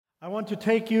I want to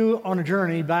take you on a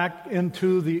journey back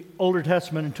into the Older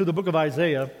Testament, into the book of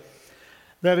Isaiah,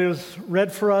 that is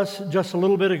read for us just a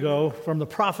little bit ago from the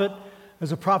prophet,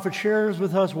 as the prophet shares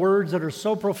with us words that are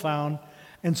so profound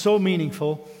and so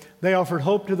meaningful. They offered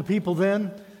hope to the people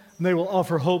then, and they will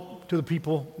offer hope to the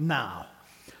people now.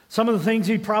 Some of the things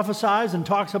he prophesies and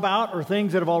talks about are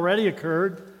things that have already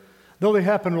occurred, though they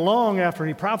happened long after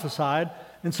he prophesied,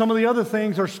 and some of the other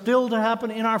things are still to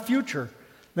happen in our future.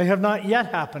 They have not yet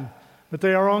happened, but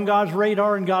they are on God's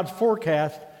radar, and God's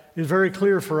forecast is very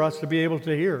clear for us to be able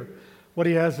to hear what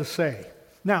he has to say.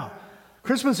 Now,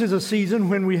 Christmas is a season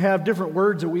when we have different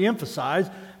words that we emphasize,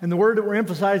 and the word that we're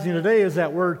emphasizing today is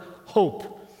that word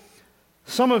hope.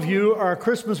 Some of you are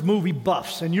Christmas movie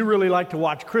buffs, and you really like to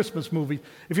watch Christmas movies.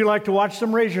 If you like to watch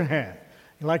them, raise your hand.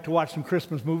 You like to watch some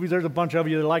Christmas movies. There's a bunch of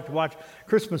you that like to watch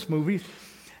Christmas movies.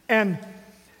 And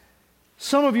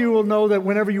some of you will know that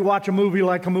whenever you watch a movie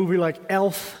like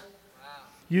Elf,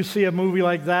 you see a movie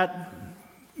like that,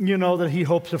 you know that he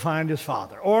hopes to find his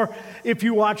father. Or if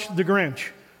you watch The Grinch,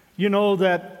 you know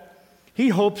that he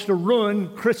hopes to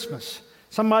ruin Christmas.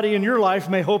 Somebody in your life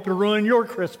may hope to ruin your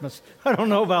Christmas. I don't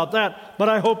know about that, but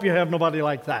I hope you have nobody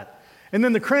like that. And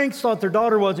then the Cranks thought their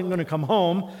daughter wasn't going to come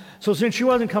home, so since she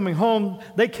wasn't coming home,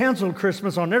 they canceled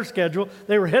Christmas on their schedule.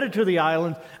 They were headed to the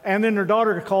island, and then their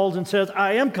daughter calls and says,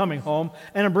 I am coming home,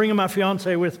 and I'm bringing my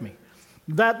fiancé with me.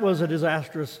 That was a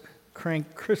disastrous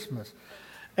Crank Christmas.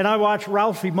 And I watch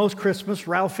Ralphie most Christmas.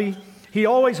 Ralphie, he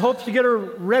always hopes to get a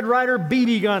Red Ryder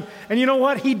BB gun, and you know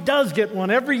what? He does get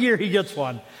one. Every year he gets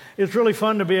one. It's really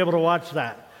fun to be able to watch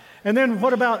that. And then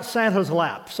what about Santa's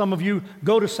lap? Some of you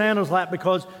go to Santa's lap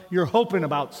because you're hoping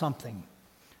about something.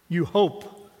 You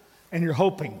hope, and you're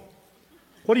hoping.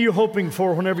 What are you hoping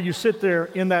for whenever you sit there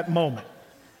in that moment?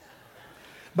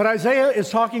 But Isaiah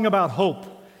is talking about hope.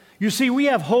 You see, we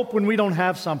have hope when we don't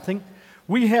have something.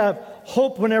 We have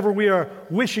hope whenever we are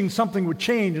wishing something would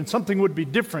change and something would be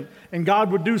different and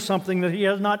God would do something that he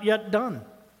has not yet done.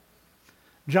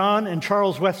 John and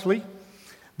Charles Wesley,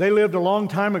 they lived a long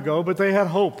time ago, but they had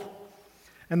hope.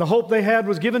 And the hope they had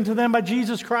was given to them by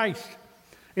Jesus Christ.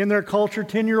 In their culture,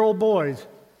 10-year-old boys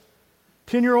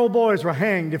were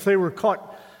hanged if they were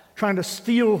caught trying to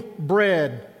steal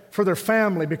bread for their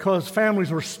family because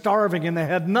families were starving and they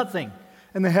had nothing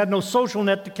and they had no social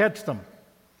net to catch them.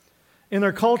 In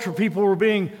their culture, people were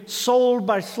being sold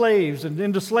by slaves and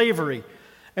into slavery,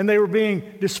 and they were being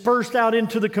dispersed out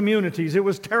into the communities. It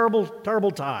was a terrible,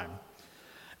 terrible time.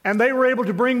 And they were able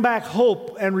to bring back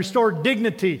hope and restore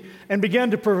dignity and begin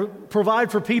to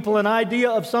provide for people an idea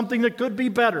of something that could be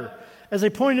better as they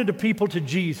pointed to people to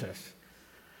Jesus.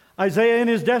 Isaiah, in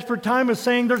his desperate time, is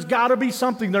saying there's got to be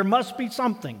something. There must be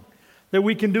something that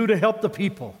we can do to help the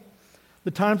people.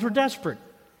 The times were desperate.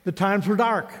 The times were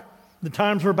dark. The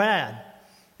times were bad.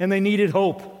 And they needed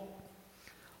hope.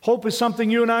 Hope is something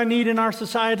you and I need in our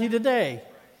society today.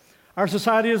 Our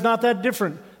society is not that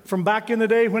different from back in the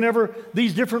day whenever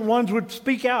these different ones would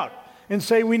speak out and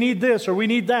say, we need this or we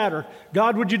need that, or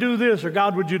God, would you do this, or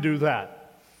God, would you do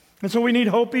that? And so we need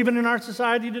hope even in our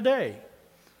society today.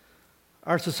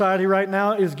 Our society right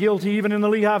now is guilty, even in the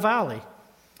Lehigh Valley,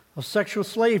 of sexual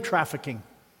slave trafficking,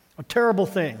 a terrible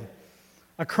thing,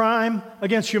 a crime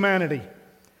against humanity.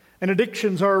 And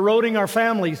addictions are eroding our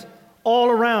families all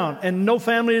around, and no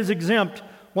family is exempt.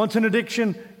 Once an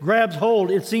addiction grabs hold,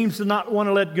 it seems to not want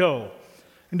to let go.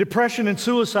 And depression and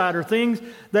suicide are things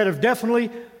that have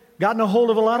definitely gotten a hold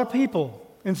of a lot of people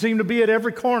and seem to be at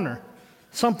every corner,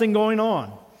 something going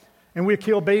on. And we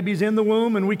kill babies in the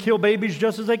womb, and we kill babies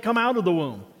just as they come out of the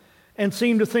womb, and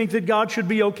seem to think that God should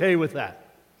be okay with that.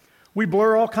 We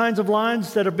blur all kinds of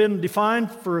lines that have been defined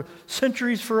for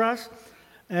centuries for us,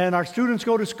 and our students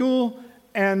go to school,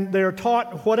 and they're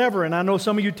taught whatever. And I know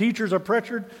some of you teachers are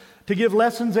pressured to give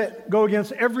lessons that go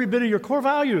against every bit of your core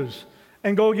values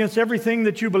and go against everything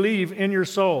that you believe in your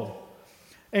soul.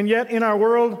 And yet in our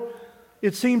world,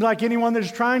 it seems like anyone that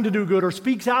is trying to do good or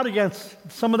speaks out against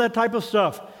some of that type of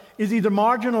stuff is either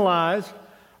marginalized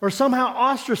or somehow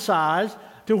ostracized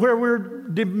to where we're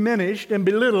diminished and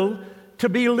belittled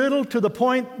to the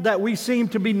point that we seem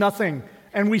to be nothing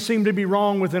and we seem to be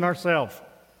wrong within ourselves.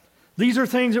 These are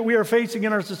things that we are facing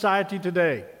in our society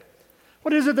today.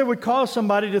 What is it that would cause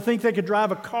somebody to think they could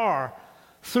drive a car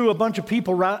through a bunch of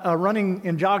people running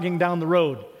and jogging down the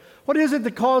road? What is it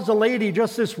that caused a lady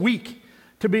just this week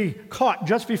to be caught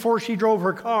just before she drove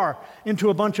her car into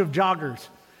a bunch of joggers?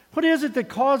 What is it that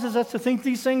causes us to think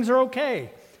these things are okay?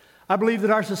 I believe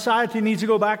that our society needs to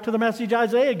go back to the message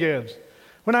Isaiah gives.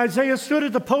 When Isaiah stood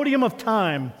at the podium of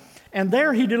time, and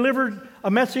there he delivered a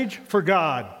message for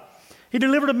God. He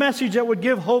delivered a message that would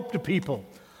give hope to people.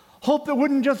 Hope that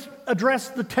wouldn't just address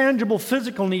the tangible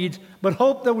physical needs, but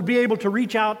hope that would be able to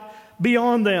reach out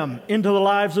beyond them into the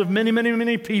lives of many, many,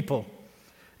 many people.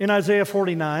 In Isaiah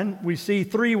 49, we see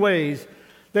three ways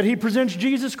that he presents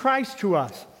Jesus Christ to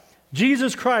us.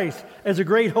 Jesus Christ as a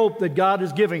great hope that God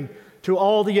is giving to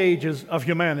all the ages of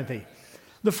humanity.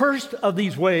 The first of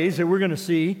these ways that we're going to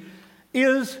see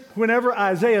is whenever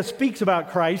Isaiah speaks about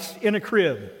Christ in a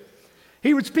crib.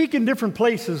 He would speak in different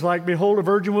places like, behold, a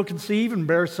virgin will conceive and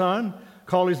bear a son,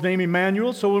 call his name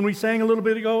Emmanuel. So when we sang a little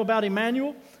bit ago about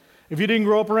Emmanuel, if you didn't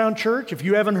grow up around church, if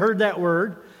you haven't heard that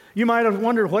word, you might have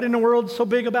wondered, what in the world is so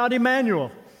big about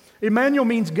Emmanuel? Emmanuel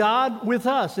means God with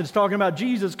us. It's talking about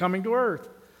Jesus coming to earth.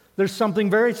 There's something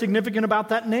very significant about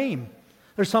that name.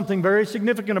 There's something very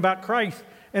significant about Christ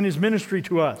and his ministry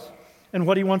to us and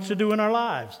what he wants to do in our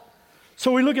lives.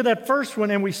 So we look at that first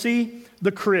one and we see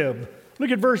the crib.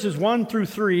 Look at verses 1 through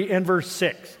 3 and verse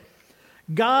 6.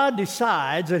 God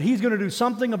decides that he's going to do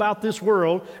something about this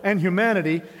world and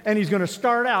humanity, and he's going to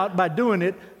start out by doing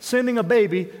it, sending a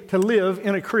baby to live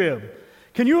in a crib.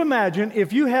 Can you imagine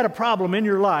if you had a problem in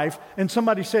your life and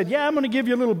somebody said, yeah, I'm going to give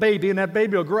you a little baby, and that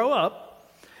baby will grow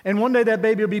up, and one day that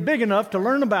baby will be big enough to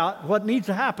learn about what needs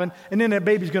to happen, and then that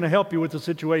baby's going to help you with the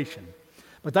situation.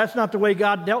 But that's not the way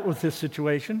God dealt with this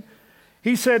situation.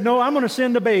 He said, no, I'm going to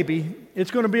send a baby. It's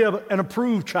going to be an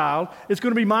approved child. It's going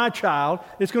to be my child.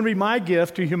 It's going to be my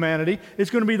gift to humanity.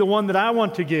 It's going to be the one that I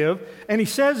want to give. And he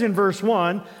says in verse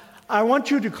 1, I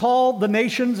want you to call the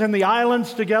nations and the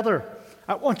islands together.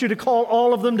 I want you to call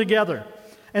all of them together.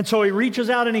 And so he reaches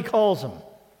out and he calls them.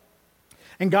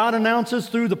 And God announces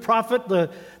through the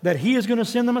prophet that he is going to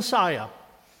send the Messiah.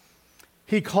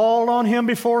 He called on him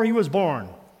before he was born.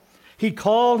 He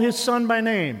called his son by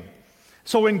name.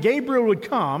 So when Gabriel would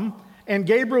come, and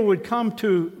Gabriel would come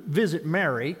to visit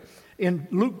Mary, in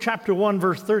Luke chapter 1,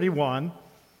 verse 31,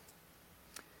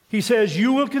 he says,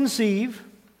 you will conceive,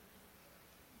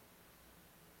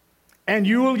 and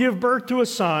you will give birth to a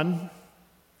son,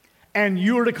 and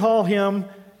you are to call him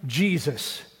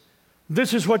Jesus.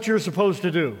 This is what you're supposed to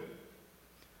do.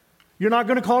 You're not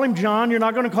going to call him John. You're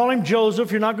not going to call him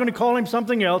Joseph. You're not going to call him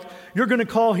something else. You're going to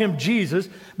call him Jesus,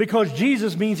 because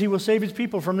Jesus means he will save his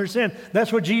people from their sin.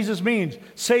 That's what Jesus means,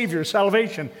 Savior,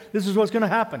 salvation. This is what's going to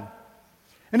happen.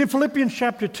 And in Philippians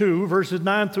chapter 2, verses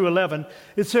 9 through 11,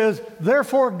 it says,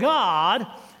 therefore God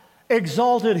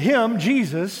exalted him,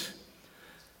 Jesus,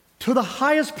 to the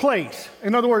highest place.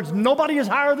 In other words, nobody is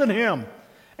higher than him,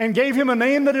 and gave him a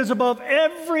name that is above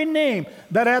every name,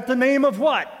 that at the name of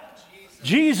what?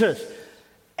 Jesus.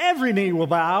 Every knee will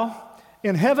bow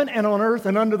in heaven and on earth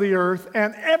and under the earth,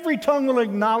 and every tongue will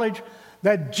acknowledge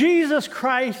that Jesus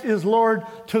Christ is Lord,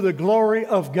 to the glory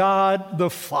of God the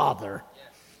Father.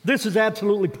 This is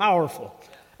absolutely powerful.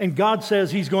 And God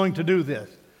says he's going to do this.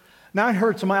 Now, I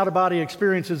heard some out-of-body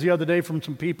experiences the other day from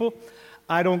some people.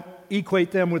 I don't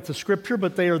equate them with the scripture,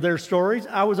 but they are their stories.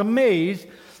 I was amazed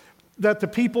that the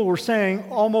people were saying,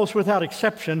 almost without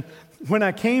exception, when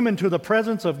I came into the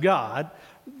presence of God,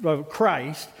 of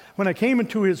Christ, when I came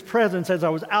into his presence as I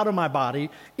was out of my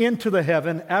body, into the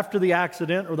heaven after the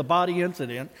accident or the body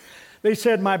incident, they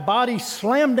said my body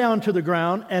slammed down to the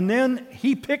ground and then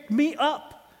he picked me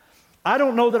up. I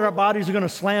don't know that our bodies are going to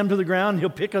slam to the ground, he'll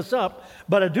pick us up,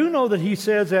 but I do know that he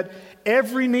says that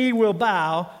every knee will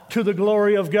bow to the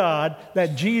glory of God,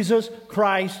 that Jesus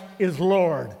Christ is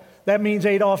Lord. That means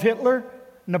Adolf Hitler,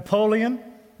 Napoleon,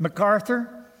 MacArthur,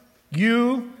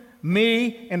 you,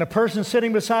 me, and the person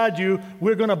sitting beside you,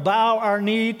 we're going to bow our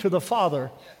knee to the Father,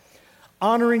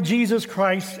 honoring Jesus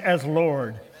Christ as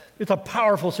Lord. It's a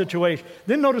powerful situation.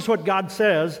 Then notice what God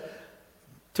says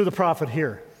to the prophet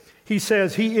here. He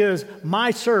says, he is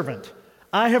my servant.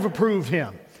 I have approved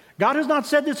him. God has not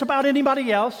said this about anybody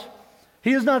else.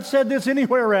 He has not said this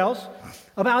anywhere else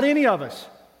about any of us.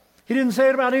 He didn't say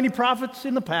it about any prophets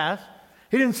in the past.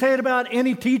 He didn't say it about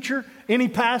any teacher, any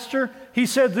pastor. He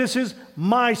said, this is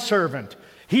my servant.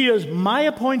 He is my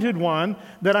appointed one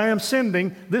that I am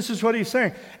sending. This is what he's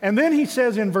saying. And then he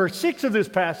says in verse 6 of this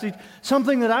passage,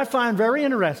 something that I find very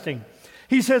interesting.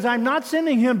 He says, I'm not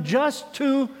sending him just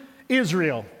to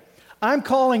Israel. I'm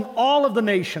calling all of the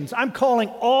nations. I'm calling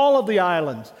all of the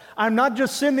islands. I'm not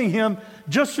just sending him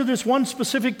just to this one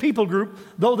specific people group,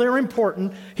 though they're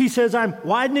important. He says, I'm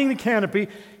widening the canopy.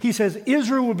 He says,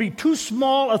 Israel would be too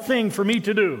small a thing for me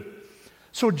to do.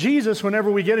 So Jesus, whenever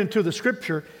we get into the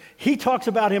scripture, he talks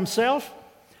about himself.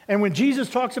 And when Jesus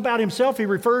talks about himself, he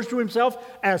refers to himself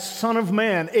as Son of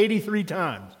Man 83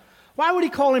 times. Why would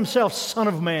he call himself Son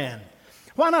of Man?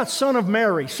 Why not Son of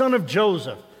Mary, Son of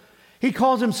Joseph? He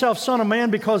calls himself Son of Man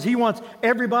because he wants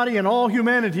everybody and all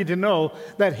humanity to know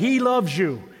that he loves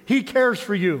you. He cares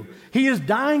for you. He is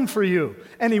dying for you.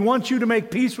 And He wants you to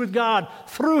make peace with God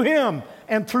through Him.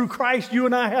 And through Christ, you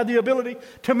and I have the ability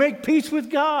to make peace with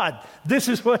God. This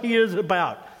is what He is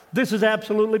about. This is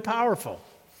absolutely powerful.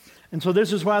 And so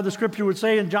this is why the Scripture would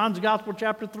say in John's Gospel,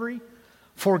 chapter 3,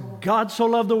 for God so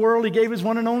loved the world, He gave His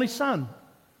one and only Son,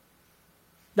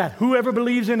 that whoever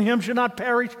believes in Him should not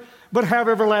perish, but have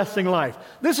everlasting life.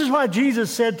 This is why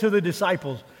Jesus said to the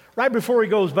disciples, right before He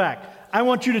goes back, I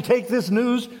want you to take this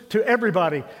news to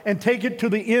everybody and take it to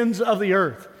the ends of the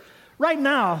earth. Right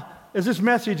now, as this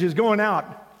message is going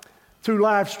out through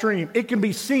live stream, it can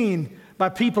be seen by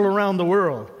people around the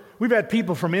world. We've had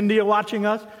people from India watching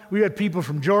us. We've had people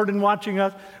from Jordan watching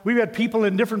us. We've had people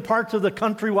in different parts of the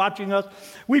country watching us.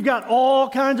 We've got all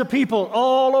kinds of people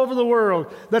all over the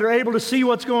world that are able to see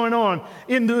what's going on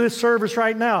into this service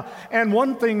right now. And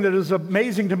one thing that is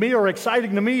amazing to me or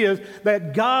exciting to me is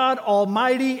that God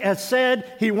Almighty has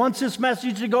said He wants this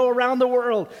message to go around the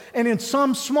world. And in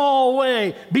some small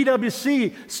way,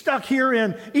 BWC, stuck here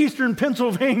in eastern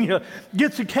Pennsylvania,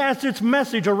 gets to cast its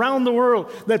message around the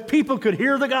world that people could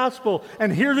hear the gospel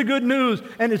and hear the good news,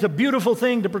 and it's a beautiful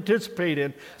thing to participate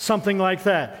in something like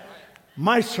that.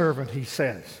 My servant, He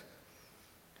says,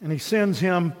 and He sends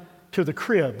him to the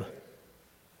crib.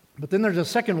 But then there's a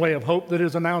second way of hope that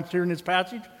is announced here in this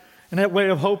passage, and that way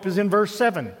of hope is in verse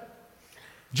 7.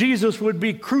 Jesus would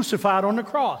be crucified on the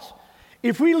cross.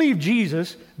 If we leave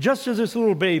Jesus just as this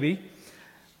little baby,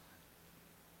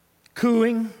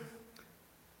 cooing,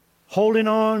 holding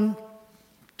on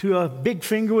to a big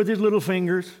finger with his little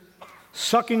fingers,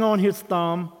 sucking on his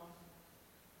thumb,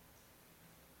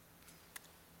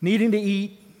 needing to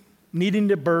eat, needing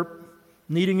to burp,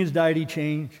 needing his diety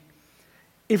change.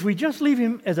 If we just leave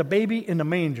Him as a baby in the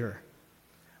manger,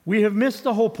 we have missed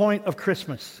the whole point of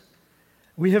Christmas.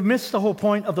 We have missed the whole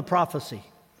point of the prophecy.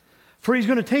 For He's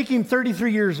going to take Him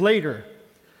 33 years later,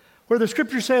 where the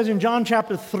Scripture says in John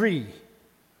chapter 3,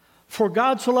 for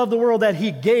God so loved the world that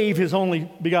He gave His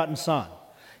only begotten Son.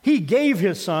 He gave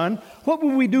His Son. What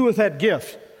would we do with that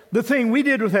gift? The thing we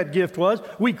did with that gift was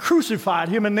we crucified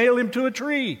Him and nailed Him to a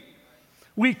tree.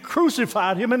 We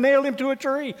crucified Him and nailed Him to a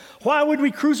tree. Why would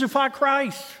we crucify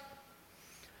Christ?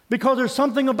 Because there's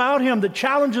something about Him that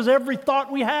challenges every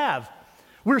thought we have.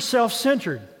 We're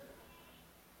self-centered.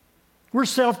 We're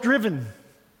self-driven.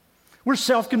 We're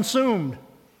self-consumed.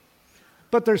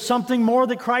 But there's something more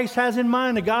that Christ has in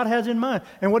mind, that God has in mind.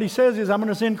 And what He says is, I'm going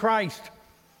to send Christ.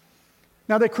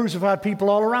 Now, they crucified people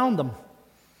all around them.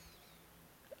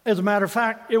 As a matter of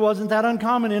fact, it wasn't that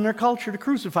uncommon in their culture to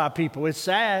crucify people. It's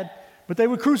sad, but they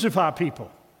would crucify people.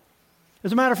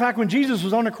 As a matter of fact, when Jesus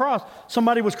was on the cross,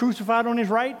 somebody was crucified on His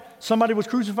right, somebody was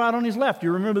crucified on His left.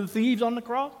 You remember the thieves on the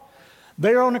cross?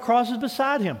 They are on the crosses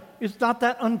beside Him. It's not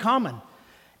that uncommon.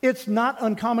 It's not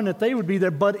uncommon that they would be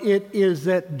there, but it is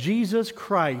that Jesus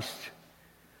Christ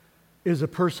is a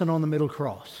person on the middle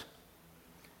cross.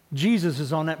 Jesus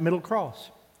is on that middle cross.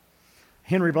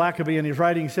 Henry Blackaby in his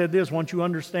writing said this, once you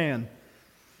understand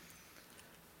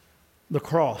the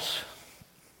cross,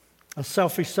 a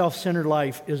selfish, self-centered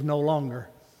life is no longer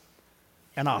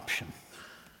an option.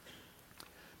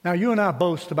 Now, you and I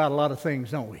boast about a lot of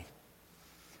things, don't we?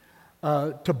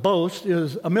 To boast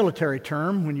is a military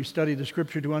term. When you study the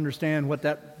Scripture to understand what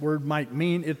that word might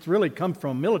mean, it really comes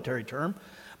from a military term.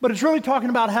 But it's really talking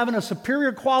about having a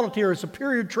superior quality or a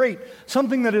superior trait,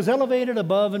 something that is elevated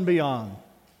above and beyond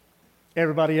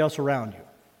everybody else around you.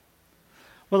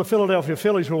 Well, the Philadelphia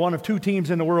Phillies were one of two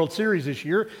teams in the World Series this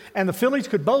year, and the Phillies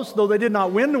could boast, though they did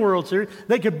not win the World Series,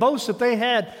 they could boast that they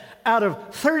had, out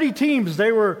of 30 teams,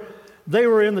 they were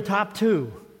in the top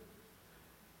two.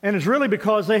 And it's really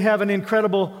because they have an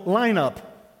incredible lineup.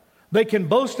 They can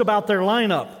boast about their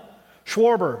lineup.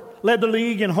 Schwarber led the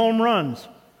league in home runs.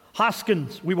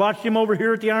 Hoskins, we watched him over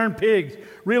here at the Iron Pigs.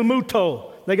 Real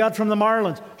Muto, they got from the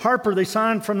Marlins. Harper, they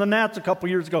signed from the Nats a couple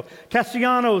years ago.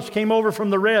 Castellanos came over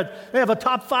from the Reds. They have a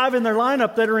top 5 in their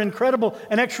lineup that are incredible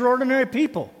and extraordinary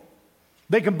people.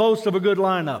 They can boast of a good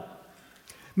lineup.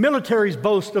 Militaries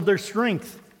boast of their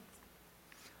strength.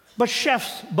 But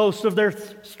chefs boast of their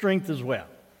strength as well.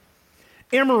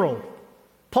 Emerald,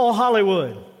 Paul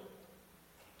Hollywood,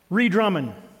 Ree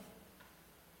Drummond,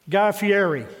 Guy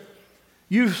Fieri.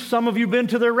 Some of you been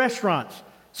to their restaurants.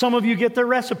 Some of you get their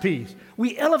recipes.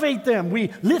 We elevate them.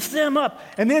 We lift them up.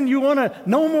 And then you want to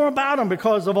know more about them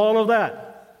because of all of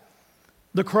that.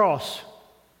 The cross.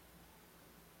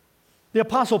 The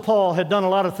Apostle Paul had done a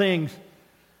lot of things.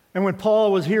 And when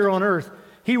Paul was here on earth,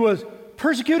 he was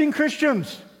persecuting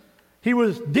Christians. He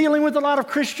was dealing with a lot of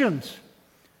Christians.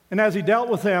 And as he dealt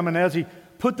with them and as he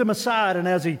put them aside and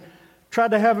as he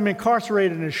tried to have them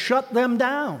incarcerated and shut them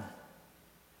down,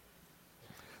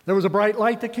 There was a bright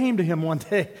light that came to him one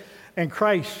day, and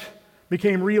Christ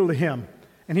became real to him,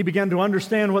 and he began to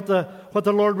understand what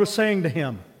the Lord was saying to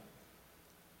him.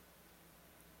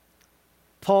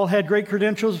 Paul had great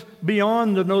credentials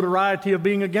beyond the notoriety of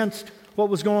being against what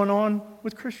was going on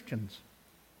with Christians.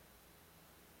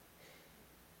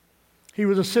 He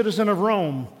was a citizen of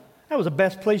Rome. That was the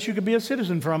best place you could be a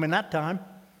citizen from in that time.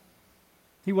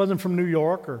 He wasn't from New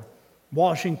York or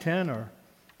Washington, or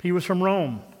he was from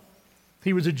Rome.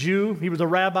 He was a Jew. He was a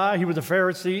rabbi. He was a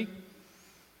Pharisee.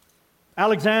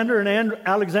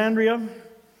 Alexandria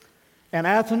and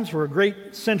Athens were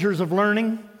great centers of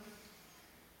learning.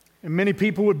 And many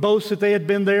people would boast that they had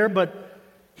been there, but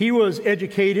he was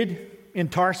educated in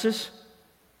Tarsus.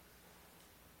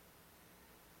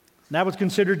 That was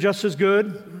considered just as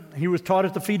good. He was taught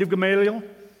at the feet of Gamaliel.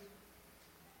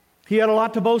 He had a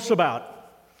lot to boast about.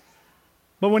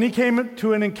 But when he came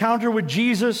to an encounter with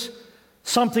Jesus,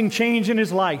 something changed in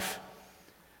his life.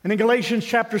 And in Galatians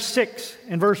chapter 6,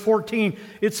 in verse 14,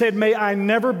 it said, "May I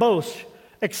never boast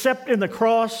except in the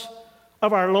cross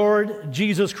of our Lord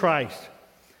Jesus Christ."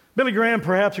 Billy Graham,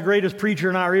 perhaps the greatest preacher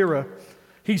in our era,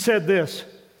 he said this: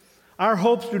 "Our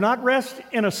hopes do not rest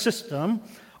in a system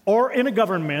or in a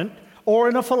government or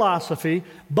in a philosophy,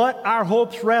 but our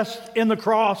hopes rest in the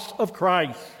cross of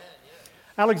Christ."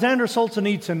 Alexander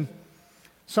Solzhenitsyn,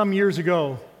 some years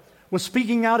ago, was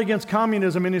speaking out against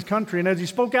communism in his country. And as he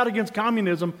spoke out against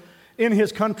communism in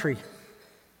his country,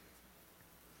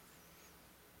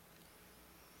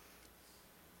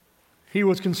 he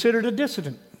was considered a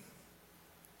dissident.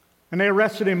 And they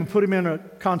arrested him and put him in a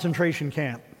concentration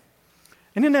camp.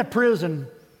 And in that prison,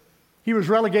 he was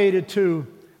relegated to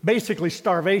basically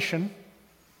starvation.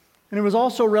 And he was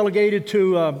also relegated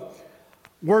to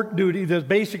work duty that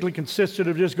basically consisted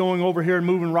of just going over here and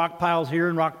moving rock piles here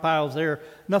and rock piles there.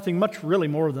 Nothing much really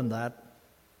more than that.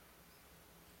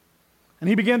 And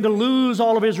he began to lose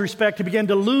all of his respect. He began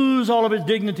to lose all of his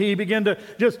dignity. He began to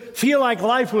just feel like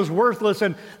life was worthless.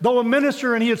 And though a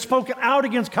minister and he had spoken out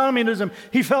against communism,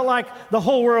 he felt like the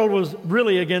whole world was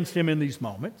really against him in these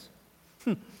moments.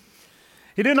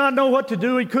 He did not know what to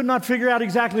do. He could not figure out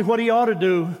exactly what he ought to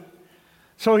do.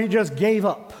 So he just gave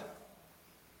up.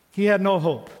 He had no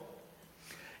hope.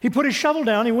 He put his shovel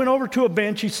down. He went over to a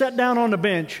bench. He sat down on the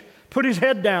bench, put his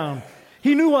head down.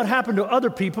 He knew what happened to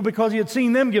other people because he had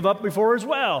seen them give up before as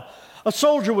well. A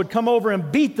soldier would come over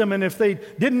and beat them, and if they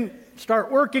didn't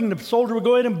start working, the soldier would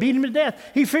go ahead and beat him to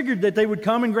death. He figured that they would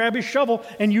come and grab his shovel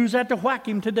and use that to whack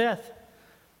him to death.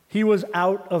 He was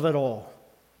out of it all.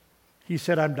 He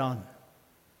said, "I'm done."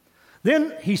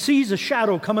 Then he sees a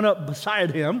shadow coming up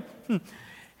beside him.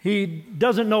 He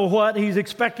doesn't know what. He's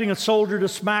expecting a soldier to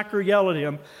smack or yell at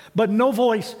him. But no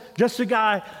voice, just a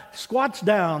guy squats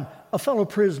down, a fellow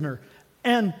prisoner,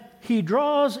 and he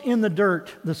draws in the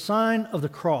dirt the sign of the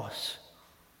cross.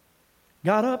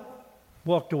 Got up,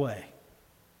 walked away.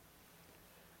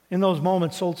 In those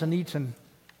moments, Solzhenitsyn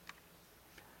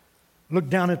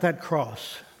looked down at that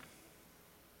cross.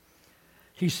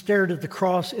 He stared at the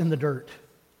cross in the dirt.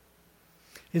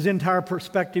 His entire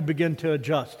perspective began to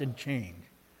adjust and change.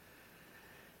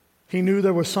 He knew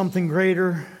there was something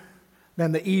greater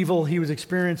than the evil he was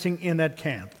experiencing in that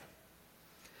camp.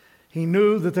 He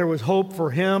knew that there was hope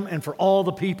for him and for all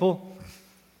the people,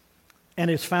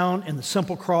 and it's found in the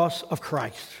simple cross of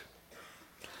Christ.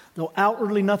 Though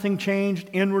outwardly nothing changed,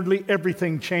 inwardly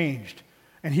everything changed,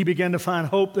 and he began to find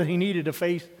hope that he needed to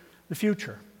face the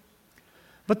future.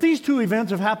 But these two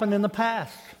events have happened in the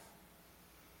past.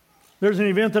 There's an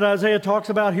event that Isaiah talks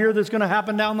about here that's going to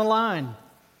happen down the line.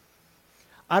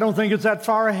 I don't think it's that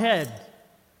far ahead.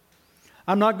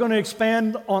 I'm not going to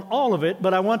expand on all of it,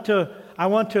 but I want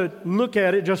to look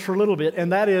at it just for a little bit,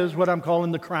 and that is what I'm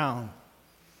calling the crown.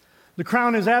 The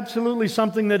crown is absolutely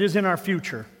something that is in our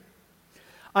future.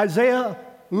 Isaiah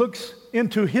looks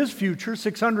into his future,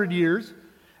 600 years,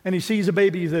 and he sees a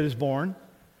baby that is born.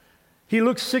 He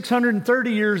looks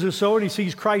 630 years or so, and he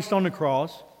sees Christ on the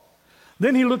cross.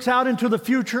 Then he looks out into the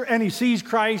future, and he sees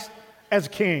Christ as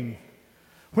king.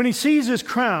 When he sees his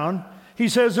crown, he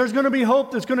says there's going to be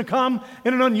hope that's going to come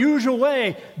in an unusual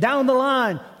way down the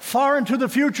line, far into the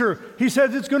future. He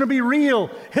says it's going to be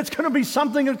real. It's going to be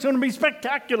something that's going to be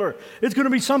spectacular. It's going to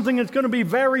be something that's going to be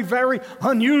very, very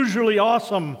unusually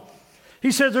awesome.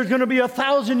 He says there's going to be a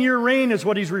 1,000-year reign is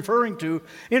what he's referring to.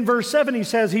 In verse 7, he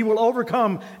says he will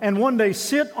overcome and one day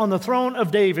sit on the throne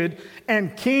of David,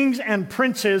 and kings and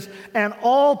princes and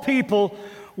all people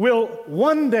will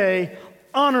one day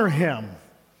honor him.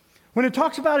 When it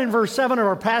talks about in verse 7 of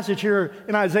our passage here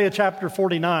in Isaiah chapter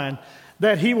 49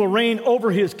 that he will reign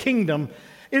over his kingdom,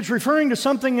 It's referring to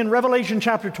something in Revelation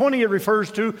chapter 20 it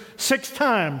refers to 6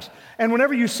 times. And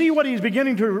whenever you see what he's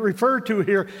beginning to refer to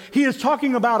here, he is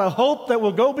talking about a hope that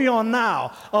will go beyond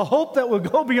now, a hope that will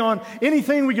go beyond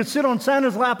anything we could sit on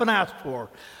Santa's lap and ask for,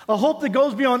 a hope that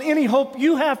goes beyond any hope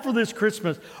you have for this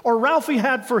Christmas or Ralphie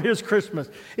had for his Christmas.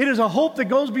 It is a hope that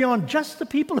goes beyond just the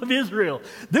people of Israel.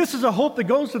 This is a hope that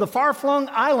goes to the far-flung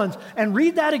islands. And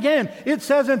read that again. It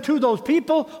says, and to those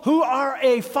people who are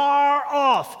afar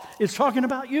off. It's talking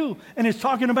about you, and it's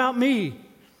talking about me.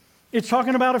 It's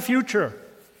talking about a future.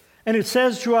 And it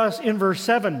says to us in verse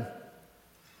 7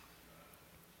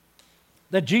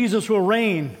 that Jesus will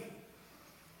reign.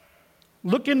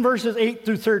 Look in verses 8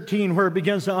 through 13 where it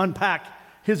begins to unpack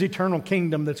his eternal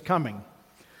kingdom that's coming.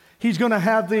 He's going to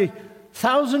have the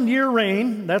 1,000-year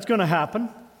reign. That's going to happen.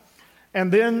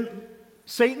 And then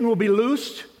Satan will be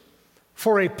loosed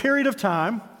for a period of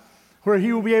time where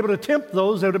he will be able to tempt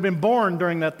those that have been born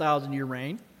during that 1,000-year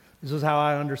reign. This is how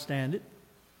I understand it.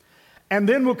 And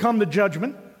then will come the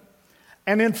judgment.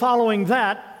 And then following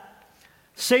that,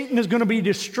 Satan is going to be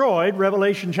destroyed,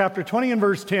 Revelation chapter 20 and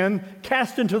verse 10,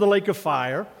 cast into the lake of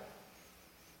fire.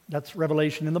 That's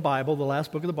Revelation in the Bible, the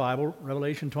last book of the Bible,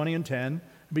 Revelation 20 and 10.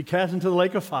 Be cast into the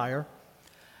lake of fire.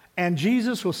 And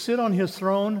Jesus will sit on his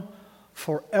throne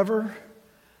forever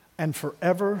and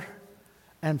forever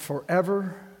and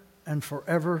forever and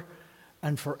forever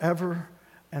and forever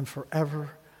and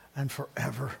forever and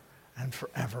forever and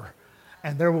forever.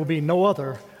 And there will be no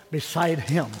other beside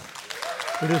him.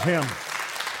 It is him.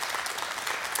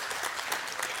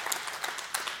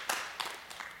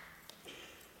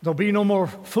 There'll be no more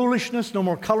foolishness, no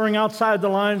more coloring outside the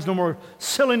lines, no more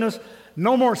silliness,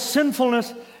 no more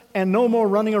sinfulness, and no more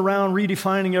running around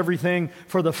redefining everything,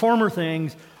 for the former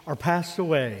things are passed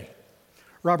away.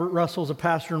 Robert Russell's a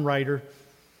pastor and writer.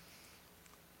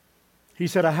 He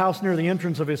said a house near the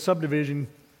entrance of his subdivision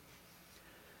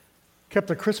kept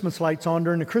the Christmas lights on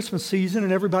during the Christmas season,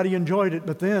 and everybody enjoyed it,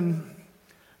 but then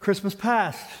Christmas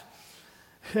passed.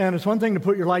 And it's one thing to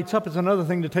put your lights up, it's another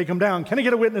thing to take them down. Can I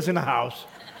get a witness in the house?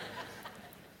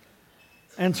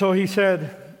 And so he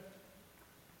said,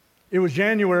 it was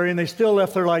January and they still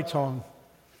left their lights on.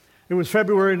 It was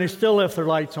February and they still left their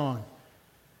lights on.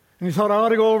 And he thought, I ought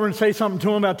to go over and say something to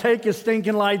them about take your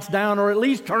stinking lights down or at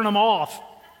least turn them off.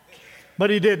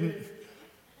 But he didn't.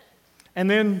 And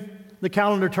then the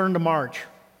calendar turned to March.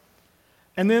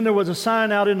 And then there was a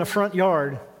sign out in the front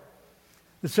yard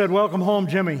that said, welcome home,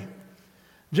 Jimmy.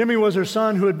 Jimmy was her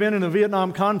son who had been in the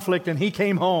Vietnam conflict, and he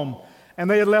came home, and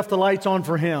they had left the lights on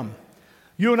for him.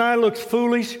 You and I look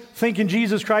foolish thinking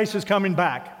Jesus Christ is coming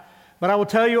back. But I will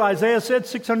tell you, Isaiah said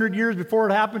 600 years before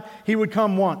it happened, he would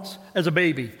come once as a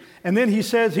baby. And then he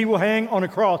says he will hang on a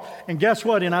cross. And guess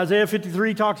what? In Isaiah 53,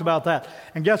 he talks about that.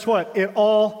 And guess what? It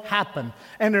all happened.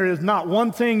 And there is not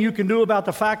one thing you can do about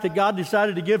the fact that God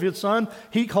decided to give his son,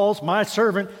 he calls my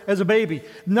servant, as a baby.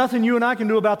 Nothing you and I can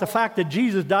do about the fact that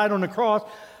Jesus died on the cross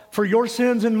for your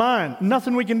sins and mine.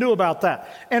 Nothing we can do about that.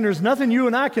 And there's nothing you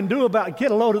and I can do about, get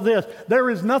a load of this, there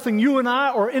is nothing you and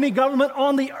I or any government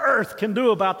on the earth can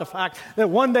do about the fact that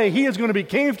one day he is going to be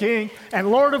King of Kings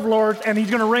and Lord of Lords, and he's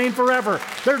going to reign forever.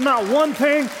 There's not one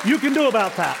thing you can do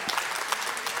about that.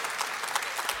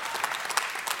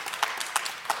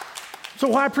 So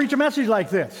why preach a message like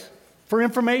this? For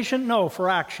information? No, for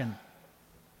action.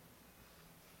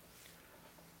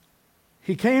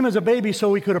 He came as a baby so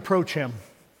we could approach him.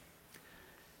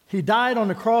 He died on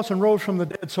the cross and rose from the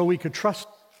dead so we could trust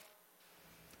him.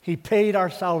 He paid our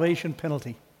salvation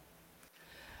penalty.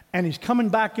 And he's coming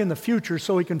back in the future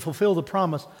so he can fulfill the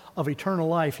promise of eternal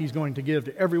life he's going to give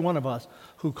to every one of us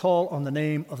who call on the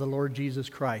name of the Lord Jesus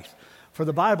Christ. For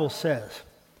the Bible says,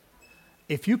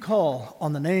 if you call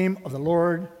on the name of the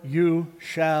Lord, you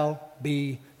shall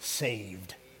be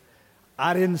saved.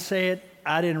 I didn't say it.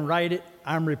 I didn't write it.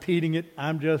 I'm repeating it.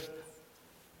 I'm just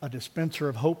a dispenser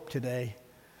of hope today.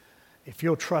 If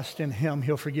you'll trust in him,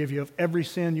 he'll forgive you of every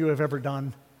sin you have ever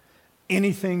done,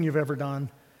 anything you've ever done,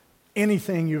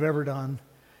 anything you've ever done,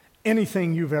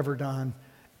 anything you've ever done,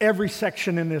 every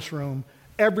section in this room,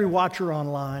 every watcher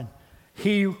online.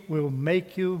 He will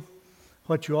make you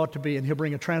what you ought to be, and he'll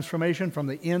bring a transformation from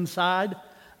the inside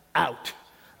out.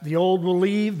 The old will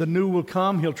leave, the new will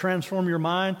come. He'll transform your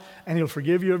mind, and he'll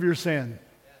forgive you of your sin.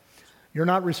 You're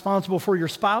not responsible for your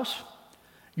spouse.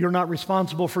 You're not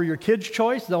responsible for your kids'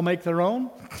 choice. They'll make their own.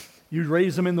 You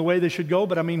raise them in the way they should go,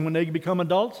 but I mean, when they become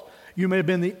adults, you may have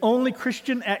been the only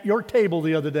Christian at your table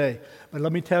the other day. But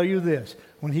let me tell you this,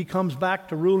 when he comes back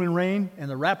to rule and reign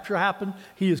and the rapture happens,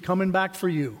 he is coming back for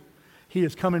you. He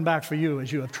is coming back for you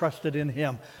as you have trusted in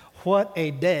him. What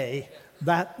a day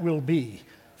that will be.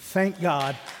 Thank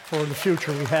God for the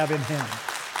future we have in Him.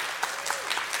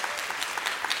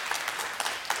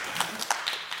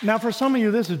 Now, for some of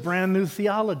you, this is brand new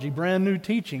theology, brand new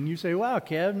teaching. You say, wow,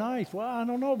 Kev, nice. Well, I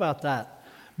don't know about that.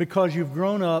 Because you've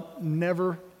grown up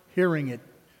never hearing it.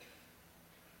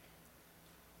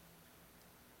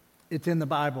 It's in the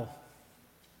Bible.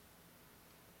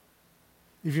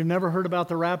 If you've never heard about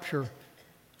the rapture,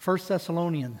 1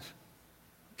 Thessalonians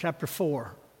chapter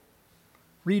 4,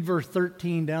 read verse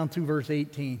 13 down through verse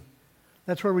 18.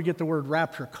 That's where we get the word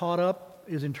rapture. Caught up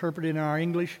is interpreted in our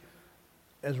English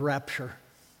as rapture.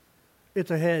 It's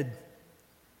ahead.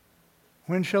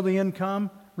 When shall the end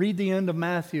come? Read the end of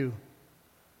Matthew.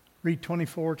 Read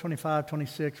 24, 25,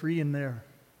 26. Read in there.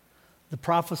 The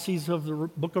prophecies of the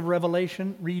book of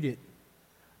Revelation, read it.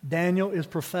 Daniel is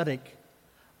prophetic.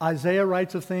 Isaiah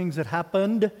writes of things that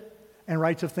happened and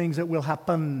writes of things that will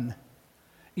happen.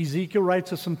 Ezekiel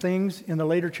writes of some things in the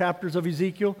later chapters of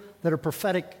Ezekiel that are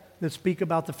prophetic, that speak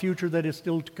about the future that is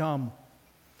still to come.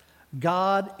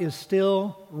 God is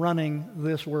still running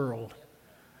this world.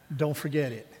 Don't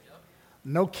forget it.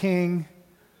 No king,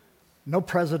 no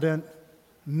president,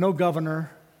 no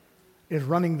governor is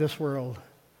running this world.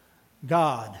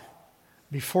 God,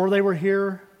 before they were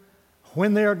here,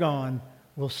 when they are gone,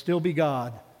 will still be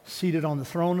God, seated on the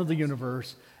throne of the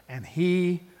universe, and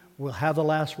He will have the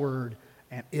last word,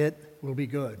 and it will be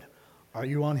good. Are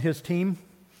you on His team?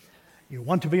 You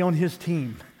want to be on His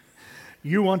team.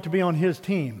 You want to be on His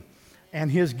team.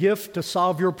 And His gift to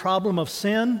solve your problem of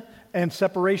sin and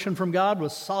separation from God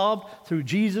was solved through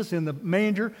Jesus in the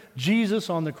manger, Jesus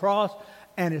on the cross,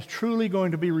 and is truly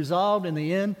going to be resolved in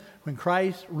the end when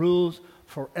Christ rules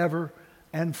forever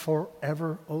and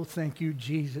forever. Oh, thank you,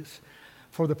 Jesus,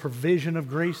 for the provision of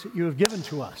grace that you have given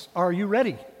to us. Are you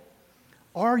ready?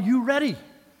 Are you ready?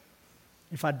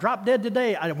 If I drop dead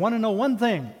today, I want to know one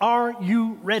thing. Are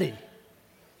you ready?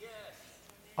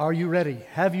 Are you ready?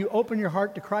 Have you opened your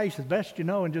heart to Christ as best you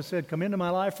know and just said, come into my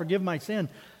life, forgive my sin?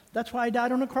 That's why I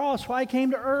died on the cross, why I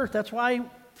came to earth. That's why I'm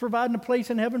providing a place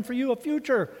in heaven for you, a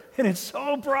future. And it's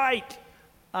so bright.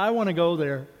 I want to go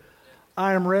there.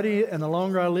 I am ready, and the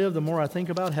longer I live, the more I think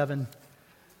about heaven,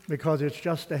 because it's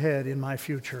just ahead in my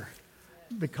future.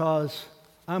 Because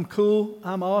I'm cool,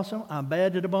 I'm awesome, I'm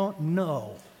bad to the bone.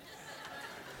 No.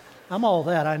 I'm all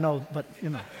that, I know, but you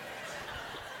know.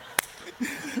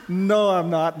 No, I'm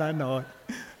not, and I know it.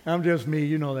 I'm just me,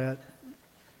 you know that.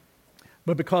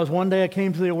 But because one day I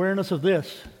came to the awareness of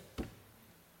this,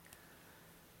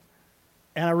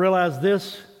 and I realized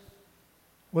this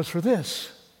was for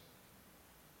this.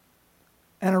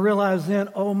 And I realized then,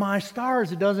 oh my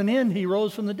stars, it doesn't end. He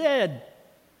rose from the dead.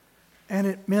 And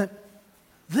it meant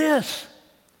this.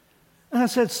 And I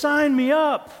said, sign me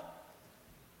up.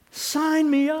 Sign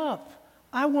me up.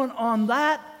 I want on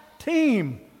that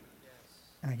team.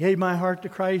 And I gave my heart to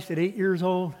Christ at 8 years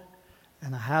old,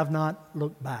 and I have not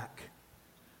looked back.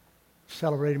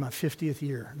 Celebrating my 50th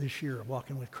year this year of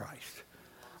walking with Christ.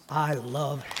 I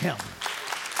love Him.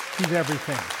 He's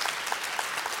everything.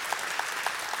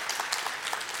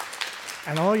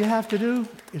 And all you have to do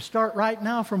is start right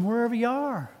now from wherever you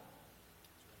are.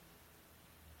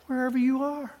 Wherever you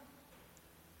are.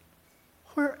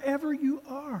 Wherever you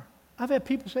are. I've had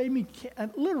people say to me,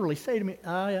 literally say to me,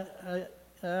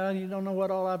 you don't know what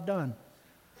all I've done.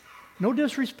 No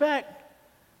disrespect.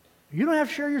 You don't have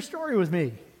to share your story with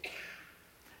me.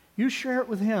 You share it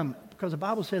with Him, because the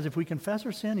Bible says if we confess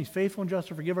our sin, He's faithful and just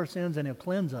to forgive our sins, and He'll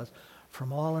cleanse us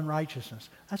from all unrighteousness.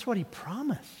 That's what He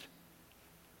promised.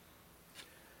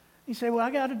 You say, well, I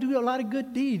got to do a lot of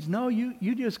good deeds. No,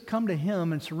 you just come to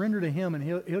Him and surrender to Him, and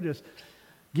He'll just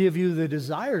give you the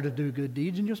desire to do good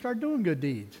deeds, and you'll start doing good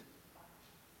deeds.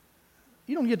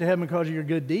 You don't get to heaven because of your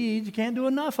good deeds. You can't do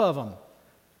enough of them.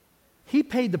 He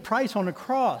paid the price on the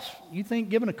cross. You think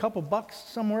giving a couple bucks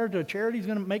somewhere to a charity is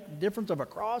going to make the difference of a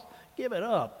cross? Give it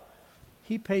up.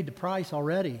 He paid the price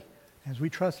already. As we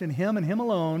trust in Him and Him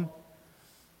alone,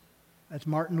 that's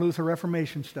Martin Luther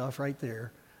Reformation stuff right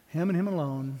there. Him and Him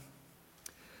alone,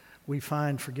 we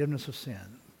find forgiveness of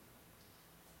sin.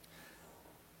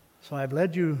 So I've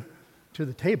led you to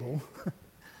the table.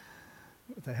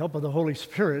 With the help of the Holy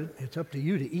Spirit, it's up to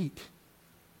you to eat.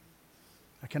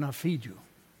 I cannot feed you.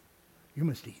 You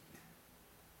must eat.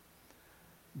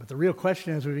 But the real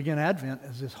question as we begin Advent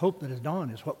is this hope that has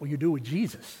dawned is what will you do with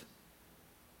Jesus?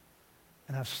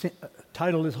 And I've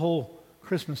titled this whole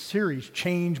Christmas series,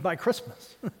 Changed by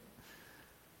Christmas.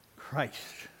 Christ.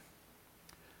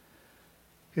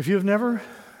 If you've never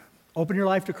opened your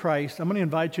life to Christ, I'm going to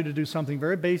invite you to do something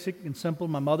very basic and simple.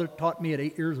 My mother taught me at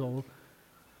 8 years old.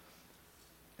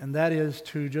 And that is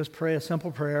to just pray a simple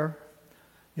prayer.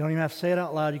 You don't even have to say it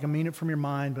out loud. You can mean it from your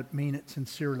mind, but mean it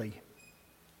sincerely.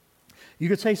 You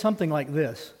could say something like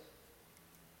this.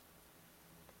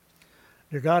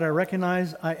 Dear God, I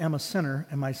recognize I am a sinner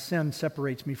and my sin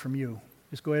separates me from you.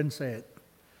 Just go ahead and say it.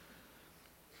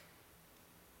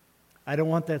 I don't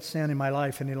want that sin in my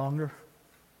life any longer.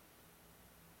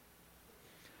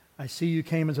 I see you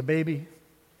came as a baby.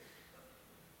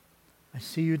 I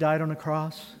see you died on a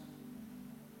cross.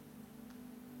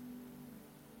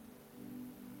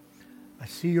 I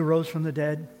see you rose from the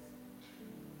dead.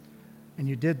 And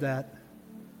you did that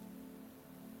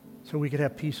so we could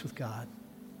have peace with God.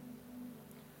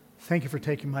 Thank you for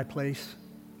taking my place.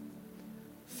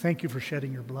 Thank you for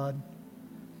shedding your blood.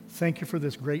 Thank you for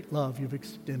this great love you've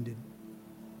extended.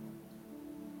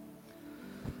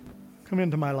 Come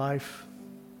into my life.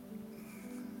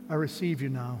 I receive you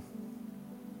now.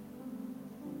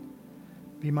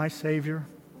 Be my Savior.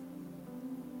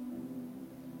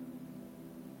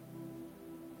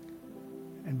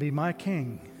 And be my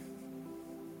King.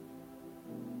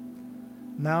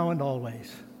 Now and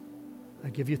always, I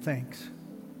give you thanks.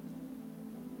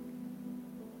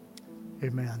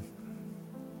 Amen.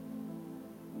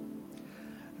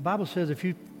 The Bible says if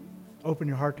you open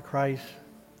your heart to Christ,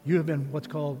 you have been what's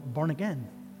called born again.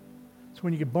 So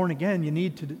when you get born again, you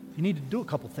need to do a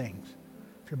couple things.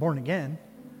 If you're born again,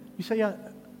 you say, yeah,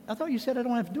 I thought you said I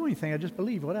don't have to do anything. I just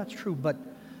believe. Well, that's true. But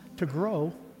to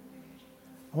grow,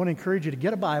 I want to encourage you to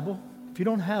get a Bible. If you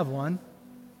don't have one,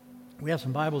 we have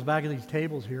some Bibles back at these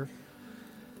tables here.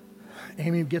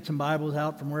 Amy will get some Bibles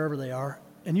out from wherever they are.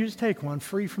 And you just take one,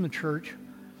 free from the church.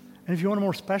 And if you want a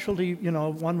more specialty,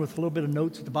 one with a little bit of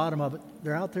notes at the bottom of it,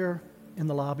 they're out there in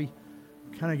the lobby,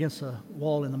 kind of against the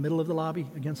wall in the middle of the lobby,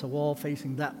 against the wall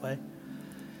facing that way.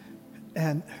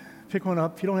 And pick one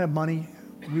up. If you don't have money,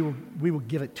 we will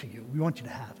give it to you. We want you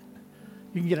to have it.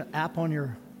 You can get an app on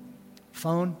your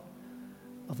phone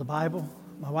of the Bible.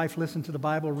 My wife listens to the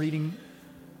Bible, reading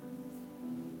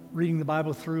the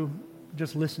Bible through,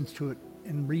 just listens to it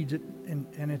and reads it,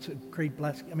 and it's a great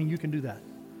blessing. I mean, you can do that.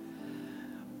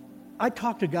 I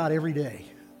talk to God every day.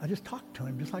 I just talk to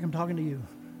Him, just like I'm talking to you.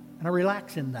 And I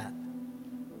relax in that.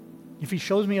 If He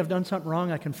shows me I've done something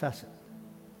wrong, I confess it.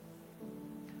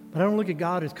 But I don't look at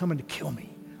God as coming to kill me.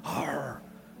 Arr!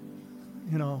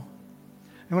 And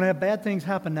when I have bad things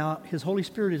happen now, His Holy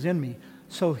Spirit is in me,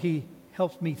 so He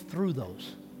helps me through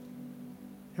those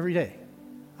every day.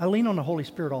 I lean on the Holy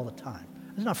Spirit all the time.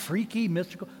 It's not freaky,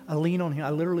 mystical. I lean on Him. I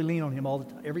literally lean on Him all the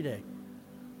time, every day.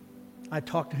 I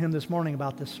talked to Him this morning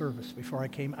about this service before I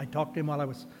came. I talked to Him while I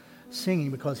was singing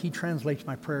because He translates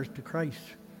my prayers to Christ,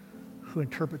 who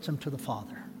interprets them to the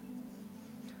Father.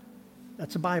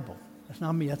 That's a Bible. That's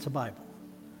not me. That's a Bible.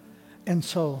 And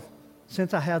so,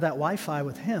 since I have that Wi-Fi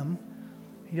with Him,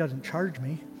 He doesn't charge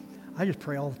me. I just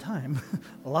pray all the time.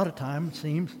 A lot of time, it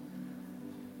seems.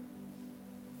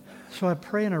 So I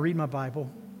pray and I read my Bible.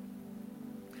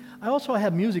 I also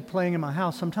have music playing in my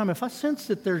house. Sometimes if I sense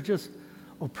that there's just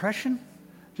oppression,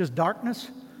 just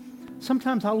darkness,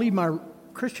 sometimes I'll leave my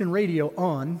Christian radio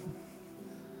on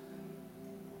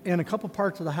in a couple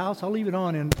parts of the house. I'll leave it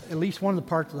on in at least one of the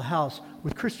parts of the house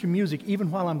with Christian music,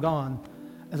 even while I'm gone,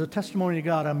 as a testimony to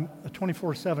God. I'm a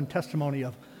 24/7 testimony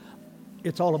of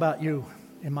it's all about you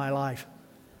in my life.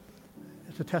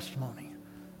 It's a testimony.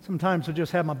 Sometimes I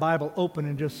just have my Bible open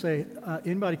and just say,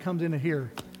 anybody comes into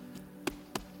here,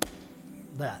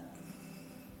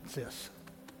 it's this.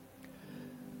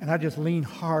 And I just lean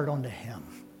hard onto Him.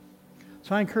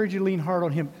 So I encourage you to lean hard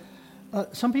on Him.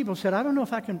 Some people said, I don't know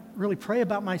if I can really pray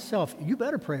about myself. You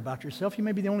better pray about yourself. You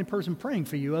may be the only person praying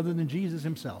for you other than Jesus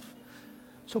Himself.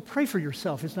 So pray for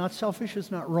yourself. It's not selfish.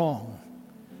 It's not wrong.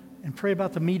 And pray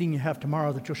about the meeting you have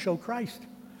tomorrow that you'll show Christ.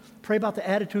 Pray about the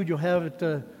attitude you'll have at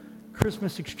the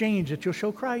Christmas exchange that you'll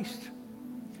show Christ.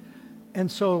 And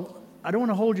so I don't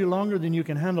want to hold you longer than you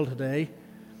can handle today.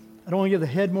 I don't want to give the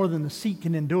head more than the seat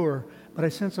can endure, but I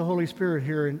sense the Holy Spirit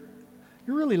here, and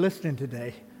you're really listening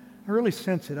today. I really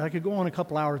sense it. I could go on a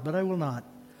couple hours, but I will not.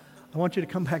 I want you to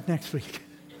come back next week.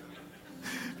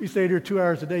 If you stayed here 2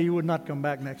 hours a day, you would not come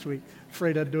back next week.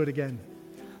 Afraid I'd do it again.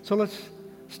 So let's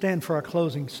stand for our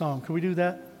closing song. Can we do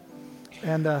that?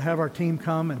 And have our team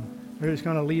come, and they're just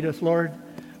going to lead us. Lord,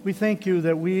 we thank you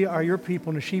that we are your people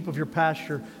and the sheep of your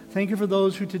pasture. Thank you for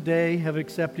those who today have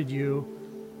accepted you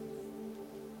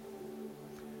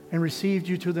and received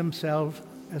you to themselves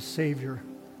as Savior.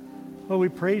 Well, we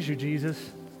praise you,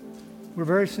 Jesus. We're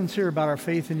very sincere about our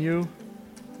faith in you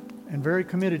and very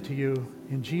committed to you.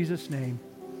 In Jesus' name,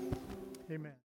 amen.